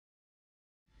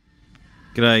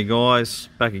G'day guys,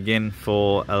 back again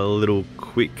for a little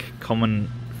quick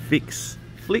common fix.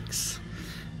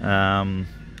 The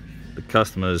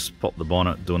customers popped the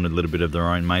bonnet doing a little bit of their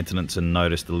own maintenance and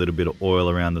noticed a little bit of oil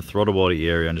around the throttle body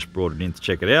area and just brought it in to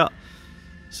check it out.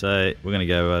 So we're going to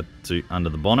go to under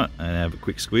the bonnet and have a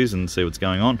quick squeeze and see what's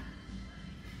going on.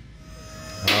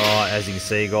 Alright, as you can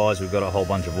see guys, we've got a whole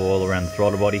bunch of oil around the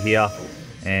throttle body here,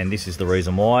 and this is the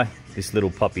reason why. This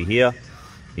little puppy here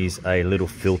is a little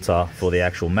filter for the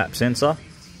actual map sensor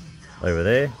over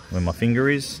there where my finger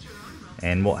is,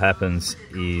 and what happens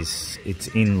is it's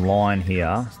in line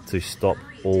here to stop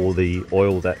all the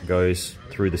oil that goes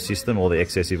through the system, all the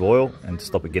excessive oil, and to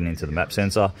stop it getting into the map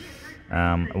sensor.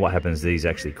 And what happens, these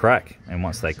actually crack, and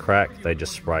once they crack they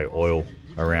just spray oil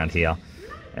around here,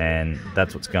 and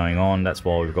that's what's going on. That's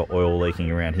why we've got oil leaking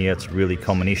around here. It's a really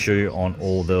common issue on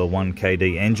all the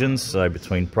 1KD engines, so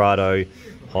between Prado,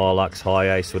 Hilux,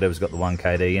 Hi-Ace, whatever's got the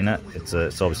 1KD in it, it's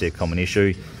obviously a common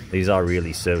issue. These are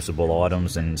really serviceable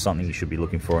items and something you should be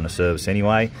looking for in a service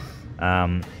anyway.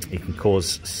 It can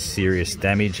cause serious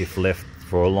damage if left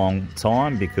for a long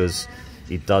time because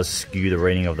it does skew the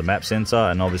reading of the map sensor,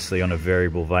 and obviously on a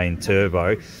variable vane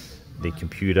turbo the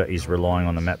computer is relying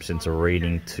on the map sensor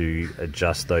reading to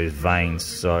adjust those vanes.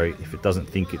 So if it doesn't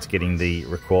think it's getting the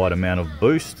required amount of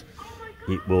boost,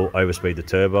 it will overspeed the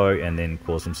turbo and then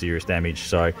cause some serious damage.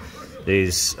 So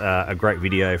there's a great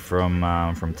video from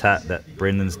TAT that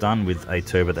Brendan's done with a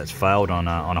turbo that's failed on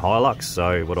a Hilux.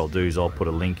 So what I'll do is I'll put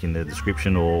a link in the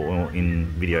description or in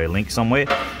video link somewhere.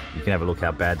 You can have a look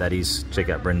how bad that is. Check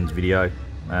out Brendan's video.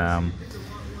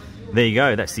 There you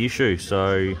go, that's the issue.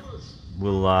 So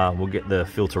we'll get the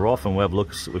filter off and we'll have a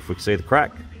look if we can see the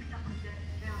crack.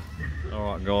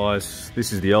 Alright guys,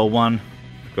 this is the old one.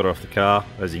 Got it off the car,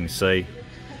 as you can see,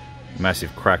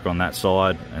 massive crack on that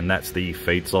side, and that's the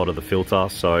feed side of the filter,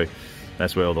 so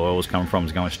that's where all the oil is coming from,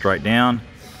 is going straight down.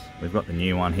 We've got the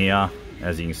new one here,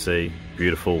 as you can see,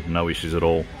 beautiful, no issues at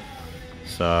all.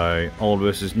 So old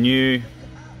versus new,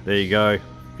 there you go. If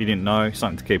you didn't know,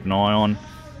 something to keep an eye on,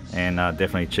 and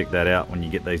definitely check that out when you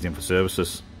get these in for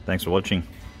services. Thanks for watching.